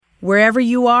Wherever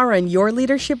you are on your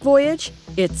leadership voyage,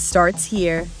 it starts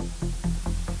here.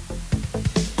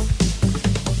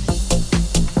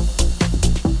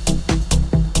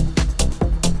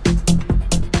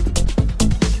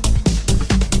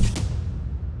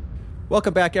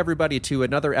 Welcome back, everybody, to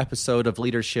another episode of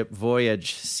Leadership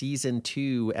Voyage, Season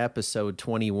 2, Episode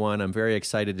 21. I'm very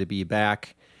excited to be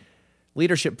back.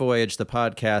 Leadership Voyage, the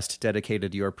podcast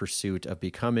dedicated to your pursuit of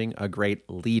becoming a great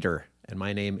leader. And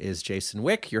my name is Jason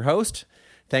Wick, your host.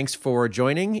 Thanks for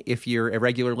joining. If you're a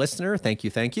regular listener, thank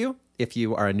you. If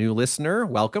you are a new listener,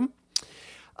 welcome.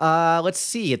 Let's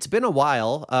see. It's been a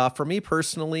while. For me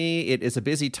personally, it is a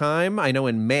busy time. I know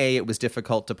in May it was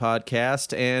difficult to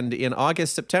podcast, and in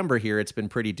August, September here, it's been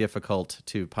pretty difficult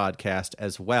to podcast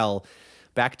as well.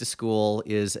 Back to school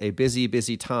is a busy,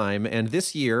 busy time, and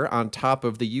this year, on top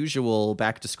of the usual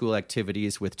back to school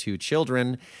activities with 2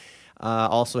 children,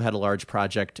 also had a large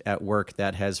project at work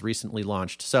that has recently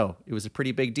launched. So it was a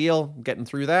pretty big deal getting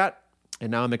through that.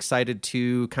 And now I'm excited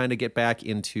to kind of get back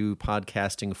into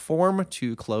podcasting form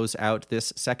to close out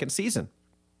this second season.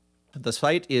 The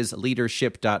site is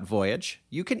leadership.voyage.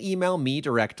 You can email me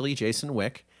directly, Jason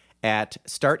Wick, at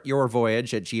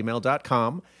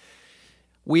startyourvoyage@gmail.com.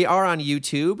 We are on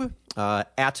YouTube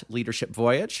at Leadership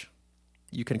Voyage.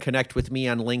 You can connect with me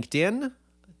on LinkedIn,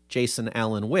 Jason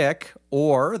Allen Wick,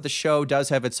 or the show does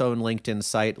have its own LinkedIn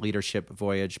site, Leadership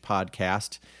Voyage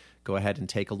Podcast. Go ahead and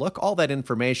take a look. All that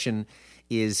information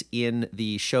is in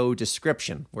the show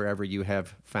description, wherever you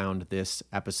have found this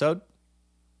episode.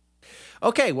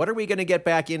 Okay, what are we going to get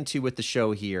back into with the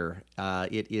show here?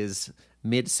 It is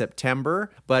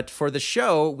mid-September, but for the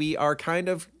show, we are kind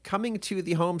of coming to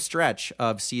the home stretch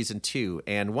of Season 2.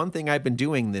 And one thing I've been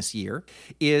doing this year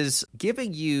is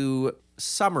giving you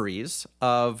summaries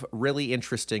of really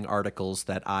interesting articles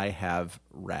that I have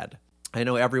read. I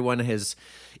know everyone is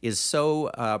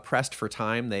so pressed for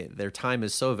time. Their time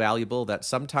is so valuable that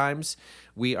sometimes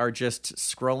we are just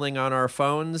scrolling on our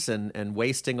phones and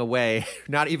wasting away,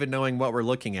 not even knowing what we're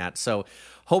looking at. So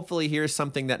hopefully here's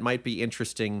something that might be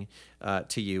interesting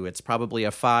to you. It's probably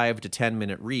a 5 to 10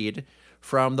 minute read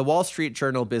from the Wall Street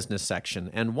Journal business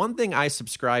section. And one thing I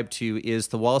subscribe to is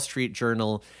the Wall Street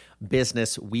Journal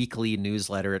Business Weekly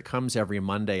newsletter. It comes every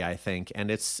Monday, I think,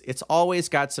 and it's always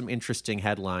got some interesting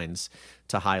headlines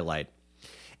to highlight.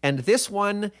 And this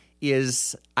one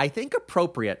is, I think,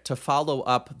 appropriate to follow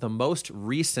up the most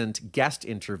recent guest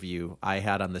interview I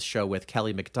had on the show with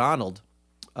Kelly McDonald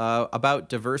about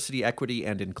diversity, equity,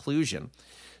 and inclusion,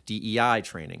 DEI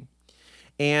training.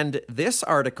 And this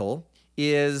article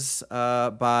is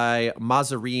by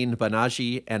Mahzarin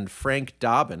Banaji and Frank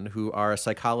Dobbin, who are a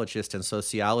psychologist and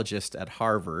sociologist at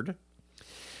Harvard.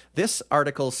 This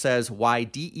article says why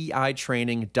DEI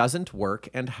training doesn't work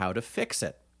and how to fix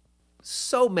it.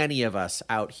 So many of us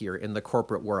out here in the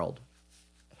corporate world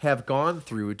have gone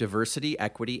through diversity,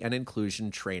 equity, and inclusion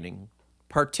training,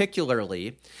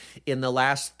 particularly in the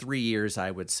last 3 years, I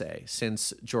would say,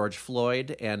 since George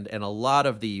Floyd and a lot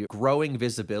of the growing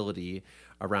visibility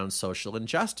around social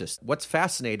injustice. What's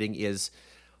fascinating is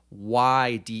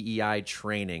why DEI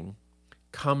training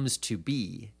comes to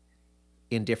be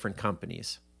in different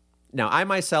companies. Now, I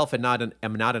myself am not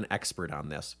an expert on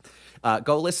this.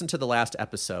 Go listen to the last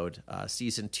episode,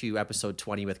 Season 2, Episode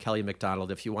 20 with Kelly McDonald,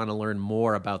 if you want to learn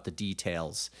more about the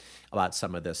details about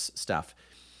some of this stuff.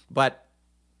 But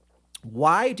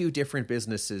why do different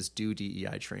businesses do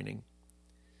DEI training?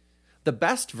 The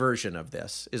best version of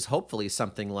this is hopefully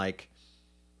something like,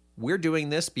 we're doing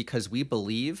this because we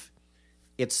believe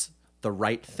it's the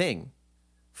right thing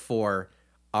for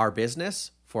our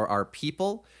business, for our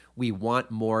people. We want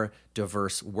more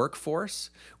diverse workforce.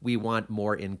 We want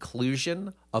more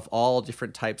inclusion of all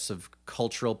different types of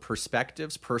cultural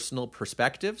perspectives, personal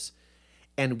perspectives,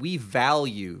 and we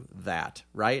value that,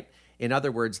 right? In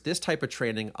other words, this type of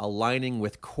training aligning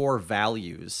with core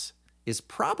values is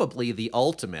probably the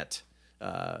ultimate,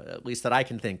 at least that I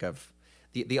can think of,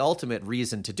 the ultimate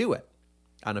reason to do it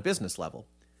on a business level.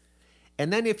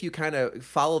 And then if you kind of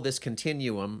follow this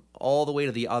continuum all the way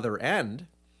to the other end,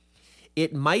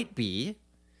 it might be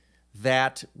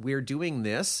that we're doing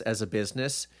this as a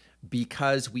business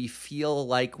because we feel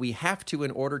like we have to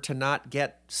in order to not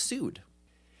get sued.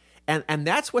 And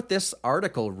that's what this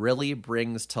article really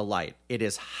brings to light. It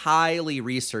is highly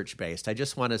research-based. I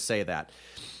just want to say that.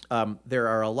 There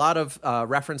are a lot of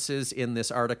references in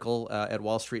this article at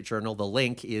Wall Street Journal. The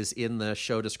link is in the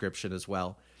show description as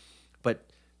well. But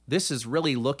this is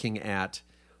really looking at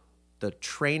the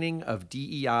training of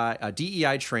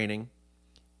DEI training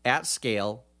at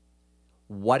scale,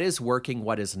 what is working,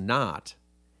 what is not,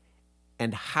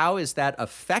 and how is that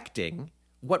affecting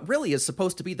what really is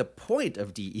supposed to be the point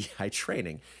of DEI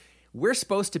training. We're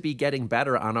supposed to be getting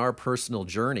better on our personal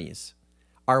journeys.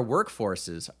 Our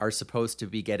workforces are supposed to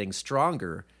be getting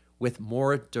stronger with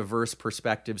more diverse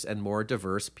perspectives and more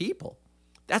diverse people.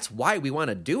 That's why we want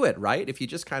to do it, right? If you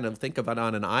just kind of think of it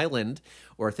on an island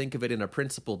or think of it in a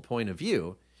principled point of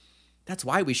view, that's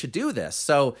why we should do this.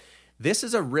 So this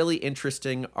is a really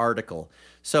interesting article.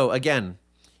 So again,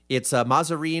 it's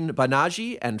Mahzarin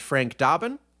Banaji and Frank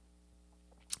Dobbin.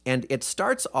 And it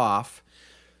starts off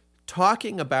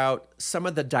talking about some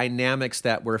of the dynamics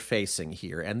that we're facing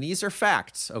here. And these are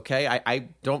facts, okay? I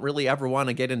don't really ever want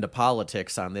to get into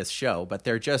politics on this show, but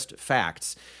they're just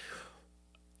facts.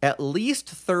 At least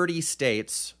 30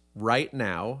 states right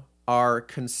now are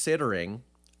considering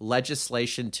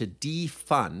legislation to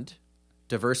defund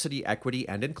diversity, equity,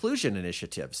 and inclusion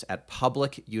initiatives at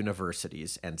public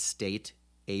universities and state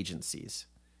agencies.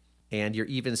 And you're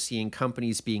even seeing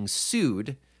companies being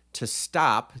sued to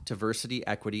stop diversity,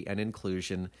 equity, and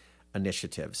inclusion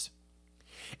initiatives.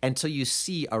 And so you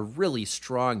see a really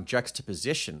strong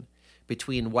juxtaposition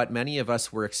between what many of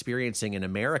us were experiencing in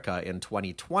America in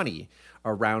 2020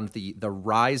 around the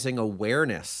rising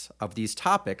awareness of these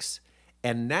topics,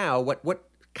 and now what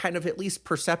kind of at least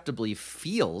perceptibly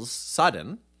feels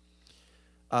sudden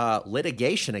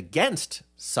litigation against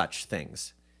such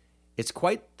things. It's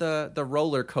quite the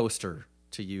roller coaster,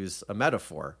 to use a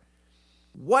metaphor.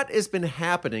 What has been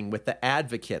happening with the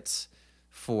advocates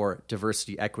for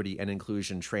diversity, equity, and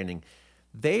inclusion training?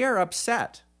 They are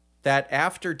upset that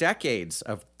after decades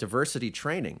of diversity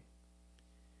training,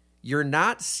 you're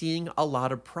not seeing a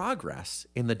lot of progress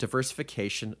in the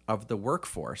diversification of the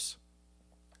workforce.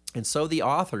 And so the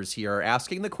authors here are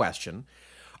asking the question,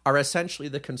 are essentially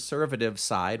the conservative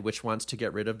side, which wants to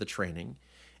get rid of the training,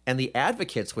 and the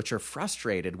advocates, which are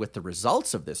frustrated with the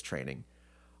results of this training,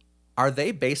 are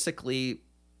they basically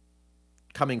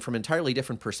coming from entirely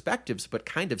different perspectives, but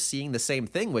kind of seeing the same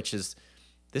thing, which is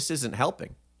this isn't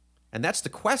helping? And that's the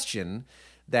question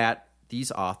that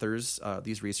these authors,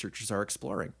 these researchers are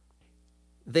exploring.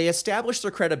 They establish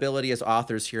their credibility as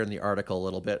authors here in the article a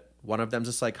little bit. One of them's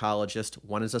a psychologist,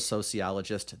 one is a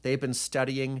sociologist. They've been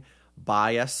studying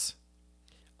bias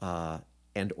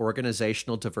and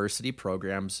organizational diversity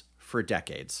programs for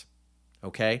decades.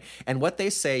 Okay? And what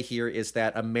they say here is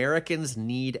that Americans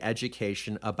need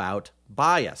education about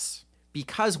bias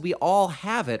because we all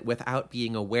have it without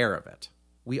being aware of it.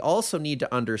 We also need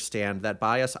to understand that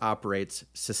bias operates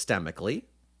systemically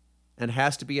and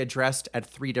has to be addressed at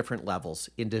 3 different levels: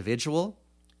 individual,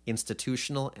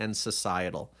 institutional, and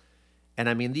societal. And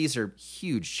I mean, these are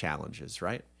huge challenges,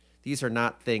 right? These are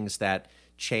not things that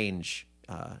change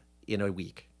in a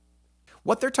week.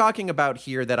 What they're talking about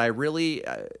here that I really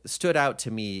stood out to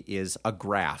me is a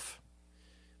graph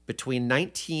between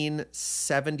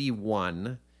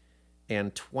 1971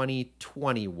 and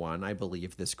 2021, I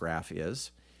believe this graph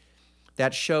is,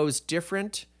 that shows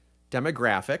different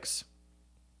demographics: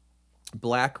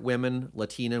 Black women,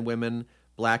 Latina women,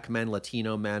 Black men,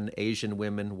 Latino men, Asian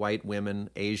women, white women,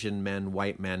 Asian men,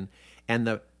 white men, and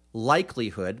the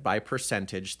likelihood by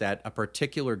percentage that a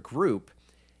particular group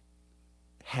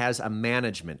has a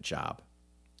management job.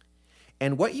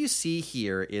 And what you see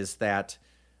here is that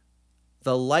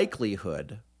the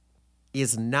likelihood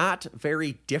is not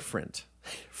very different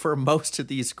for most of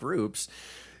these groups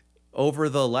over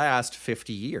the last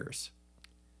 50 years.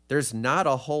 There's not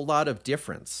a whole lot of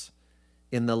difference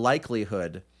in the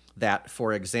likelihood that,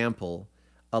 for example,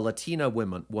 a Latina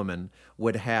woman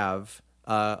would have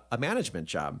a management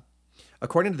job.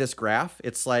 According to this graph,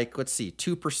 it's like,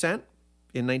 2%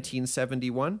 in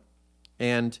 1971,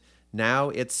 and now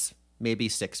it's maybe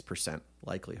 6%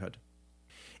 likelihood.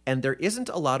 And there isn't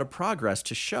a lot of progress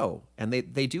to show. And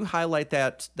they do highlight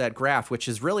that graph, which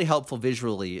is really helpful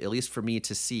visually, at least for me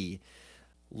to see.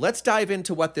 Let's dive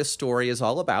into what this story is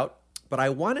all about. But I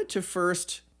wanted to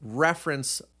first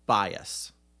reference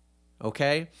bias,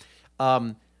 okay?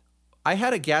 I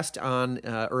had a guest on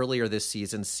earlier this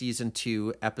season, Season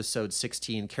 2, Episode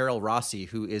 16, Carol Rossi,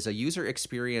 who is a user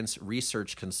experience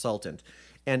research consultant.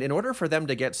 And in order for them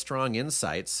to get strong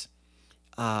insights,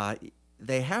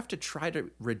 they have to try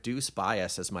to reduce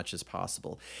bias as much as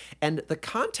possible. And the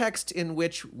context in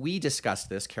which we discussed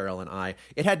this, Carol and I,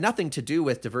 it had nothing to do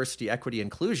with diversity, equity,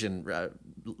 inclusion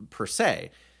per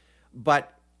se.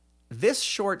 But this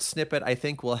short snippet, I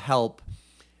think, will help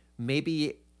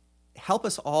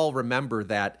us all remember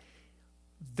that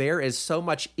there is so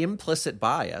much implicit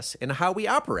bias in how we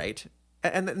operate,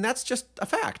 and that's just a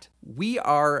fact. We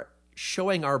are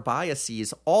showing our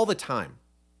biases all the time,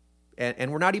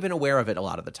 and we're not even aware of it a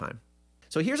lot of the time.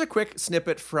 So here's a quick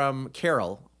snippet from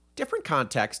Carol Different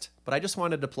context, but I just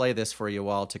wanted to play this for you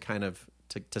all to kind of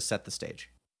to set the stage.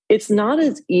 It's not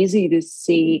as easy to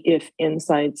see if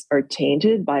insights are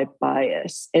tainted by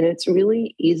bias. And it's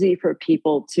really easy for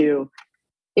people to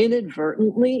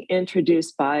inadvertently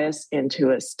introduce bias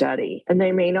into a study. And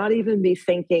they may not even be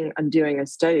thinking, I'm doing a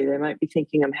study. They might be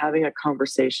thinking, I'm having a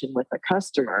conversation with a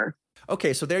customer.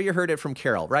 Okay, so there you heard it from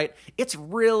Carol, right? It's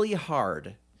really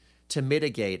hard to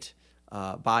mitigate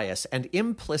bias, and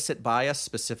implicit bias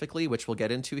specifically, which we'll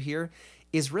get into here,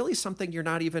 is really something you're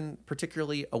not even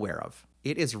particularly aware of.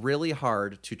 It is really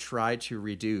hard to try to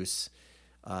reduce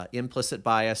implicit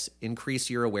bias, increase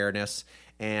your awareness,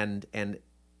 and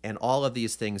all of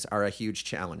these things are a huge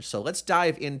challenge. So let's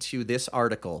dive into this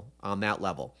article on that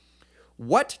level.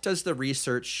 What does the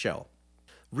research show?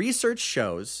 Research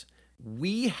shows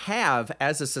we have,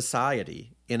 as a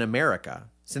society in America,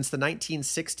 since the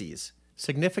 1960s,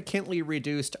 significantly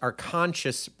reduced our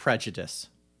conscious prejudice.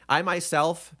 I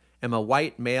myself am a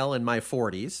white male in my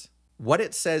 40s. What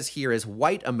it says here is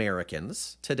white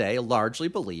Americans today largely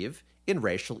believe in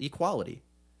racial equality.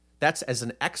 That's as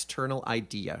an external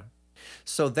idea.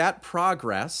 So that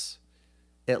progress,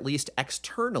 at least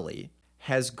externally,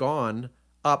 has gone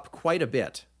up quite a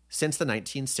bit since the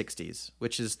 1960s,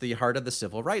 which is the heart of the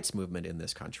civil rights movement in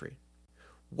this country.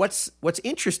 What's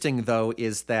interesting, though,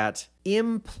 is that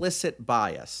implicit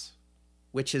bias,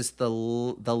 which is the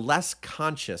less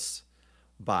conscious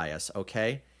bias,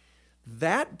 okay,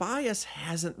 that bias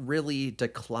hasn't really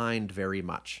declined very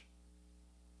much.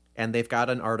 And they've got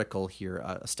an article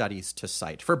here, studies to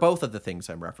cite for both of the things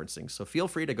I'm referencing. So feel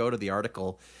free to go to the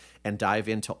article and dive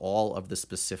into all of the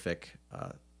specific,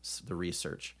 the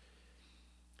research.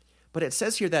 But it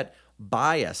says here that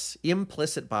bias,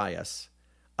 implicit bias,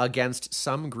 against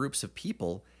some groups of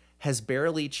people has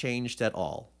barely changed at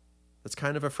all. That's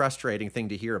kind of a frustrating thing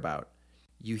to hear about.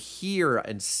 You hear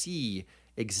and see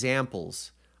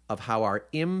examples of how our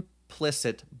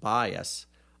implicit bias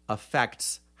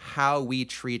affects how we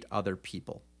treat other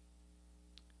people.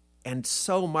 And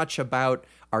so much about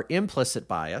our implicit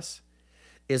bias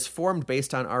is formed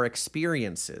based on our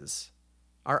experiences,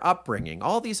 our upbringing,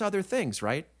 all these other things,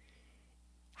 right?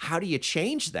 How do you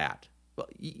change that? Well,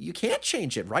 you can't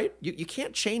change it, right? You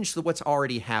can't change what's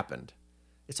already happened.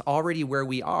 It's already where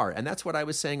we are. And that's what I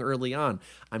was saying early on.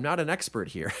 I'm not an expert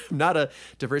here. I'm not a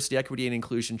diversity, equity, and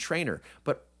inclusion trainer.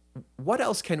 But what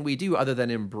else can we do other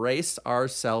than embrace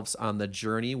ourselves on the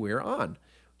journey we're on?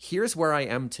 Here's where I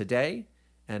am today,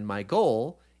 and my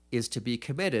goal is to be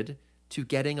committed to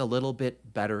getting a little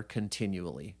bit better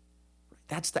continually.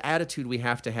 That's the attitude we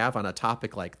have to have on a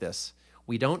topic like this.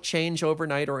 We don't change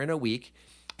overnight or in a week,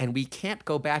 and we can't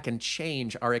go back and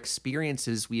change our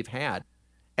experiences we've had.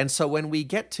 And so when we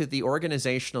get to the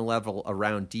organizational level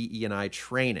around DE&I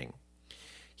training,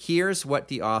 here's what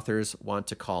the authors want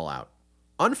to call out.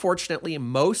 Unfortunately,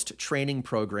 most training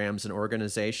programs and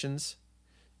organizations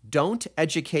don't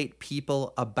educate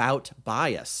people about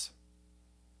bias,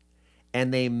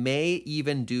 and they may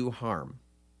even do harm.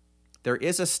 There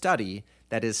is a study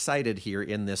that is cited here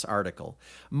in this article.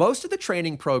 Most of the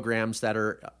training programs that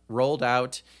are rolled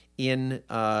out in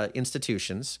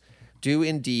institutions do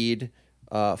indeed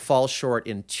fall short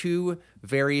in two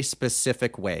very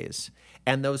specific ways.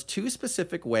 And those two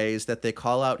specific ways that they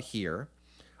call out here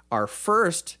are,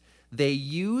 first, they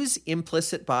use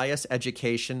implicit bias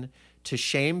education to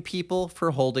shame people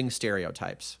for holding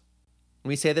stereotypes. Let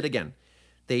me say that again.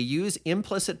 They use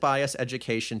implicit bias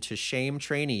education to shame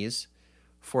trainees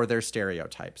for their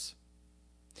stereotypes.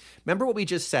 Remember what we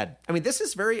just said. I mean, this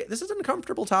is an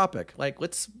uncomfortable topic. Like,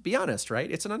 let's be honest, right?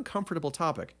 It's an uncomfortable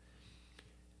topic.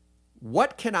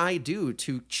 What can I do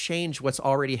to change what's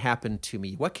already happened to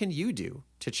me? What can you do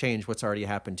to change what's already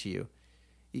happened to you?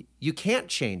 You can't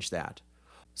change that.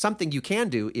 Something you can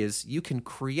do is you can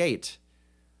create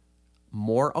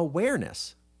more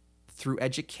awareness through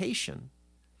education.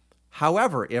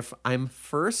 However, if I'm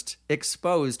first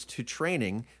exposed to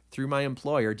training through my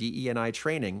employer, DE&I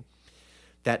training,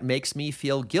 that makes me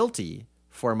feel guilty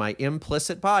for my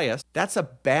implicit bias, that's a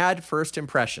bad first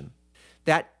impression.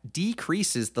 That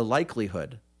decreases the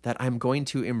likelihood that I'm going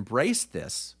to embrace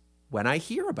this when I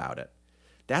hear about it.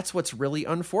 That's what's really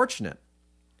unfortunate.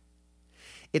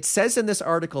 It says in this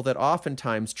article that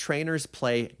oftentimes trainers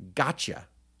play gotcha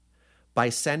by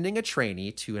sending a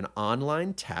trainee to an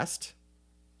online test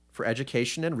for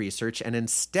education and research, and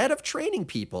instead of training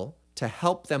people to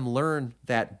help them learn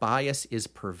that bias is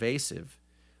pervasive,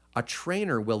 a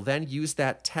trainer will then use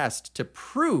that test to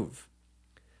prove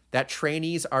that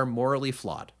trainees are morally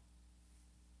flawed.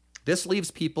 This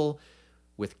leaves people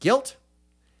with guilt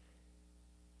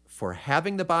for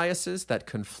having the biases that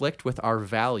conflict with our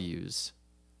values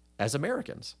as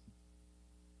Americans?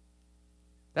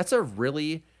 That's a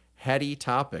really heady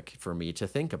topic for me to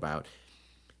think about.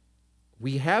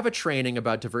 We have a training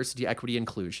about diversity, equity,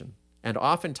 inclusion, and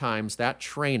oftentimes that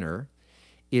trainer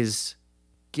is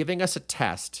giving us a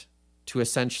test to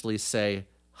essentially say,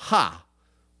 ha,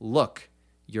 look,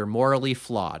 you're morally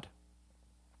flawed.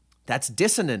 That's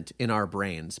dissonant in our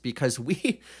brains because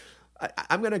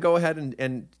I'm going to go ahead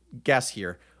and guess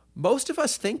here. Most of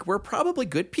us think we're probably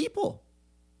good people,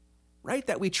 right?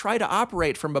 That we try to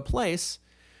operate from a place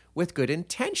with good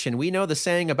intention. We know the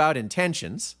saying about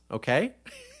intentions, okay?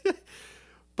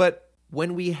 But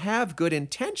when we have good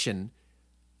intention,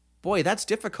 boy, that's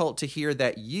difficult to hear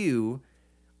that you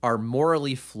are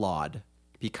morally flawed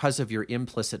because of your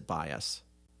implicit bias.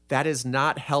 That is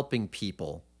not helping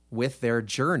people with their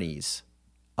journeys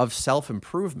of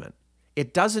self-improvement.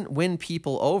 It doesn't win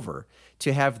people over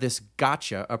to have this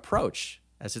gotcha approach,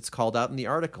 as it's called out in the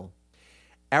article.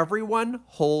 Everyone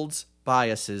holds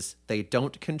biases they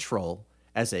don't control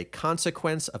as a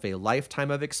consequence of a lifetime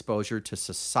of exposure to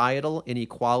societal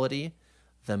inequality,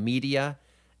 the media,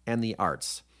 and the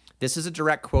arts. This is a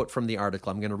direct quote from the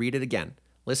article. I'm going to read it again.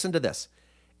 Listen to this.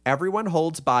 Everyone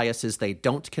holds biases they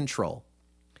don't control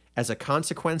as a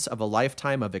consequence of a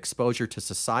lifetime of exposure to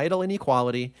societal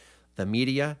inequality, the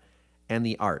media, and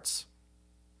the arts.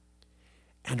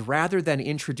 And rather than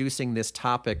introducing this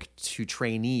topic to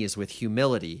trainees with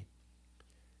humility,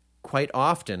 quite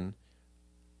often,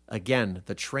 again,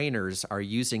 the trainers are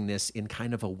using this in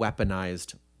kind of a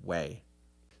weaponized way.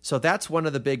 So that's one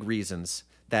of the big reasons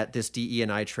that this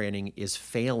DE&I training is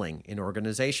failing in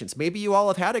organizations. Maybe you all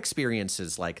have had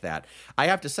experiences like that. I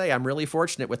have to say, I'm really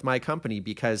fortunate with my company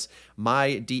because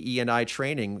my DE&I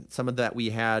training, some of that we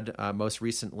had most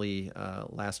recently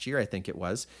last year, I think it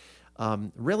was,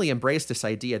 really embraced this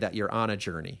idea that you're on a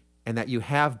journey and that you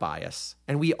have bias.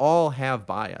 And we all have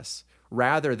bias,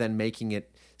 rather than making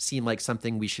it seem like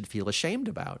something we should feel ashamed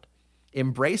about.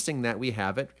 Embracing that we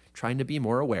have it, trying to be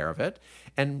more aware of it,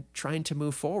 and trying to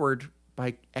move forward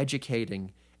by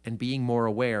educating and being more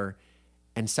aware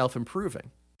and self-improving.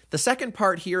 The second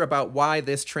part here about why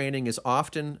this training is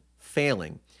often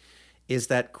failing is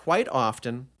that quite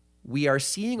often we are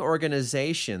seeing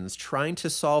organizations trying to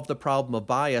solve the problem of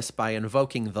bias by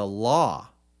invoking the law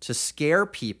to scare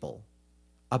people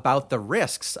about the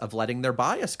risks of letting their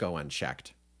bias go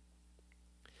unchecked.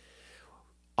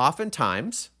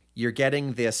 Oftentimes, you're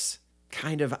getting this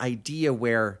kind of idea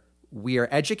where we are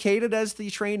educated as the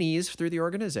trainees through the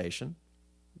organization.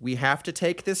 We have to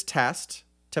take this test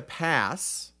to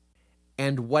pass.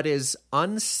 And what is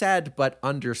unsaid but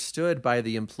understood by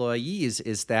the employees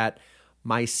is that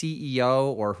my CEO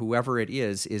or whoever it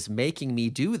is making me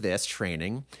do this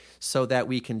training so that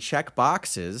we can check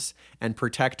boxes and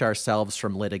protect ourselves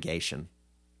from litigation.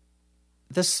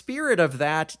 The spirit of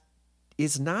that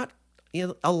is not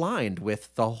aligned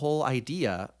with the whole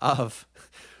idea of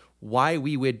why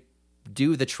we would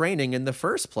do the training in the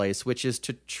first place, which is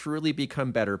to truly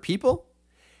become better people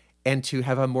and to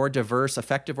have a more diverse,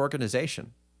 effective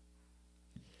organization.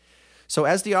 So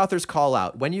as the authors call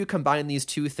out, when you combine these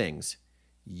two things,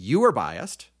 you are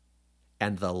biased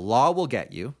and the law will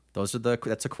get you. That's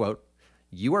a quote.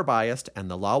 You are biased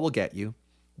and the law will get you.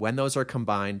 When those are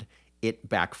combined, it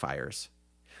backfires.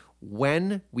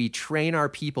 When we train our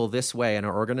people this way in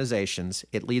our organizations,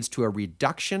 it leads to a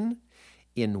reduction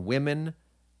in women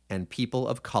and people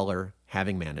of color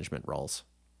having management roles.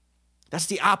 That's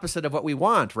the opposite of what we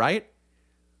want, right?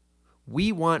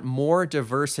 We want more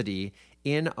diversity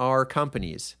in our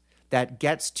companies that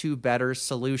gets to better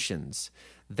solutions,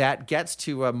 that gets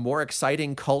to a more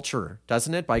exciting culture,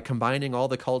 doesn't it? By combining all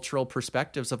the cultural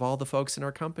perspectives of all the folks in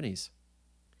our companies.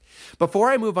 Before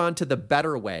I move on to the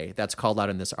better way that's called out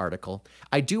in this article,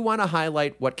 I do want to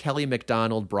highlight what Kelly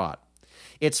McDonald brought.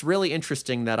 It's really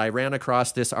interesting that I ran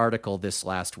across this article this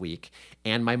last week,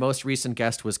 and my most recent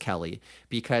guest was Kelly,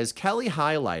 because Kelly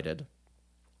highlighted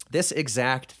this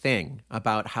exact thing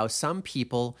about how some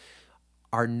people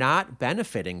are not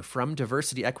benefiting from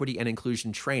diversity, equity, and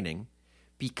inclusion training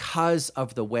because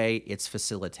of the way it's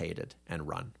facilitated and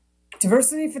run.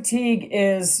 Diversity fatigue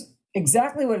is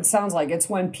exactly what it sounds like. It's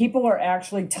when people are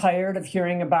actually tired of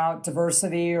hearing about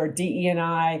diversity or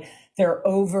DE&I, they're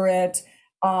over it.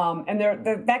 And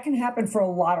that can happen for a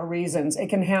lot of reasons. It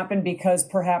can happen because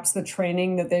perhaps the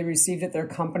training that they received at their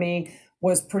company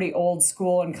was pretty old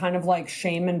school and kind of like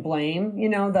shame and blame,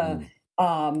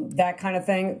 that kind of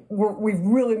thing. We've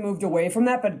really moved away from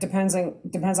that, but it depends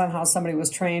on how somebody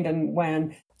was trained and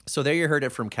when. So there you heard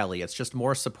it from Kelly. It's just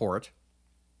more support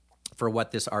for what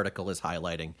this article is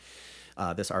highlighting.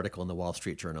 this article in the Wall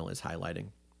Street Journal is highlighting.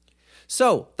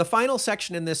 So the final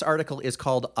section in this article is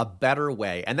called A Better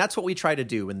Way. And that's what we try to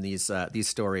do in these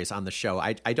stories on the show.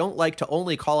 I don't like to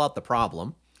only call out the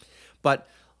problem, but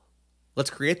let's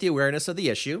create the awareness of the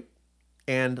issue.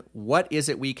 And what is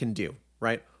it we can do,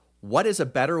 right? What is a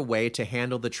better way to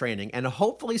handle the training? And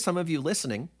hopefully some of you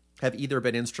listening have either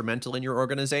been instrumental in your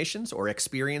organizations or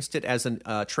experienced it as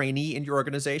a trainee in your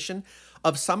organization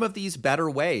of some of these better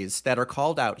ways that are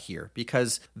called out here,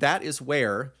 because that is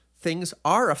where things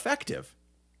are effective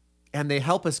and they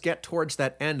help us get towards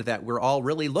that end that we're all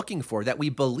really looking for, that we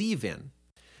believe in.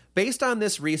 Based on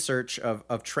this research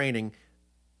of training,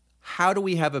 how do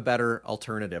we have a better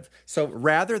alternative? So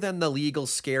rather than the legal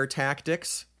scare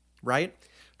tactics, right?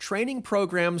 Training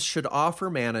programs should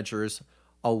offer managers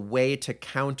a way to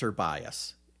counter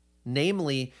bias,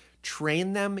 namely,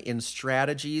 train them in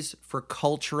strategies for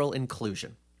cultural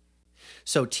inclusion.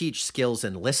 So teach skills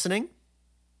in listening,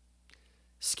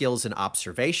 skills in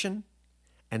observation,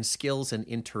 and skills in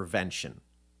intervention.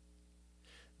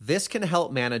 This can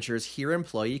help managers hear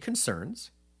employee concerns,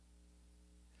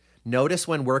 notice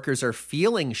when workers are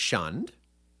feeling shunned,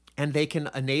 and they can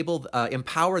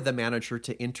empower the manager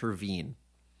to intervene.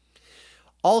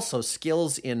 Also,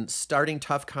 skills in starting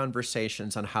tough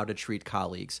conversations on how to treat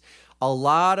colleagues. A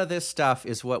lot of this stuff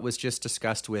is what was just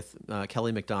discussed with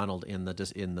Kelly McDonald in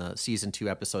the season 2,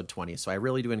 episode 20. So I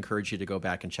really do encourage you to go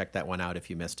back and check that one out if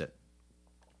you missed it.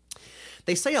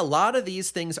 They say a lot of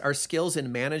these things are skills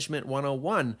in Management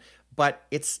 101, but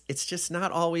it's just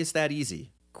not always that easy.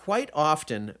 Quite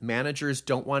often, managers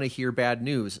don't want to hear bad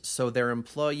news, so their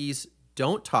employees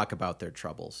don't talk about their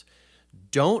troubles,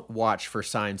 don't watch for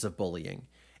signs of bullying,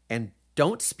 and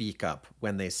don't speak up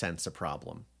when they sense a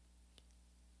problem.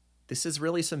 This is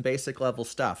really some basic level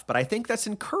stuff, but I think that's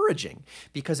encouraging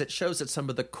because it shows that some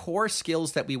of the core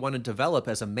skills that we want to develop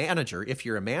as a manager, if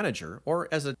you're a manager, or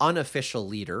as an unofficial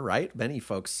leader, right? Many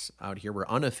folks out here were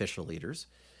unofficial leaders.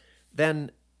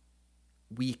 Then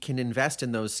we can invest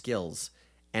in those skills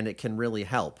and it can really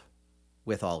help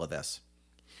with all of this.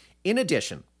 In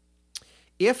addition,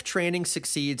 if training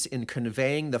succeeds in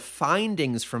conveying the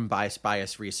findings from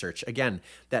bias research, again,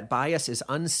 that bias is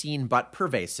unseen but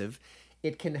pervasive,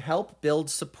 it can help build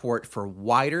support for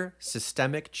wider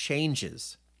systemic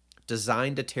changes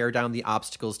designed to tear down the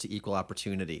obstacles to equal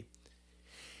opportunity.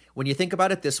 When you think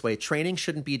about it this way, training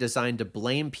shouldn't be designed to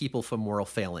blame people for moral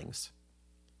failings.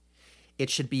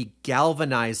 It should be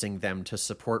galvanizing them to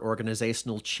support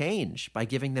organizational change by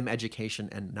giving them education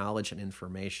and knowledge and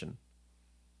information.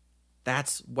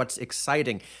 That's what's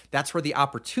exciting. That's where the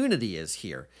opportunity is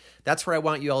here. That's where I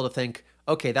want you all to think,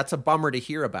 okay, that's a bummer to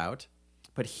hear about,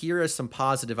 but here are some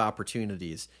positive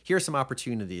opportunities. Here are some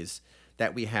opportunities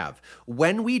that we have.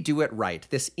 When we do it right,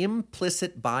 this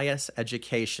implicit bias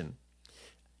education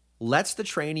lets the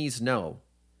trainees know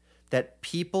that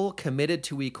people committed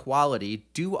to equality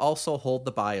do also hold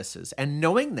the biases. And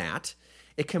knowing that,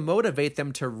 it can motivate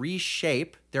them to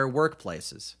reshape their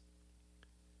workplaces.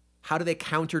 How do they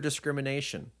counter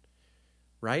discrimination,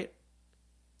 right?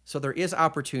 So there is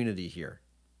opportunity here.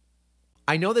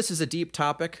 I know this is a deep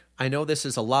topic. I know this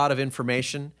is a lot of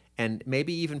information, and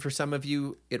maybe even for some of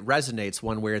you, it resonates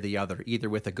one way or the other, either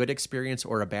with a good experience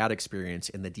or a bad experience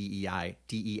in the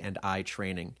DE&I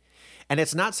training. And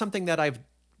it's not something that I've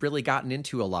really gotten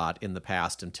into a lot in the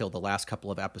past until the last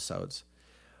couple of episodes.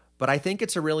 But I think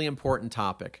it's a really important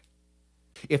topic.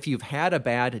 If you've had a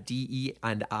bad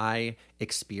DE&I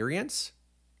experience,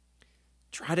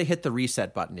 try to hit the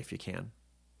reset button if you can.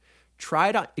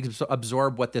 Try to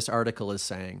absorb what this article is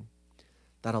saying,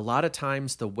 that a lot of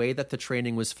times the way that the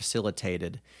training was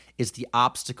facilitated is the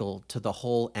obstacle to the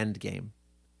whole end game.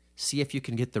 See if you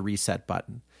can hit the reset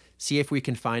button. See if we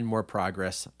can find more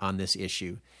progress on this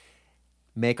issue.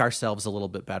 Make ourselves a little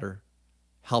bit better.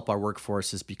 Help our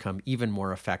workforces become even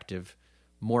more effective,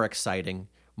 more exciting,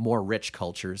 more rich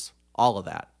cultures, all of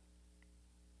that.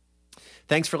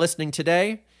 Thanks for listening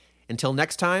today. Until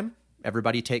next time,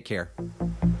 everybody take care.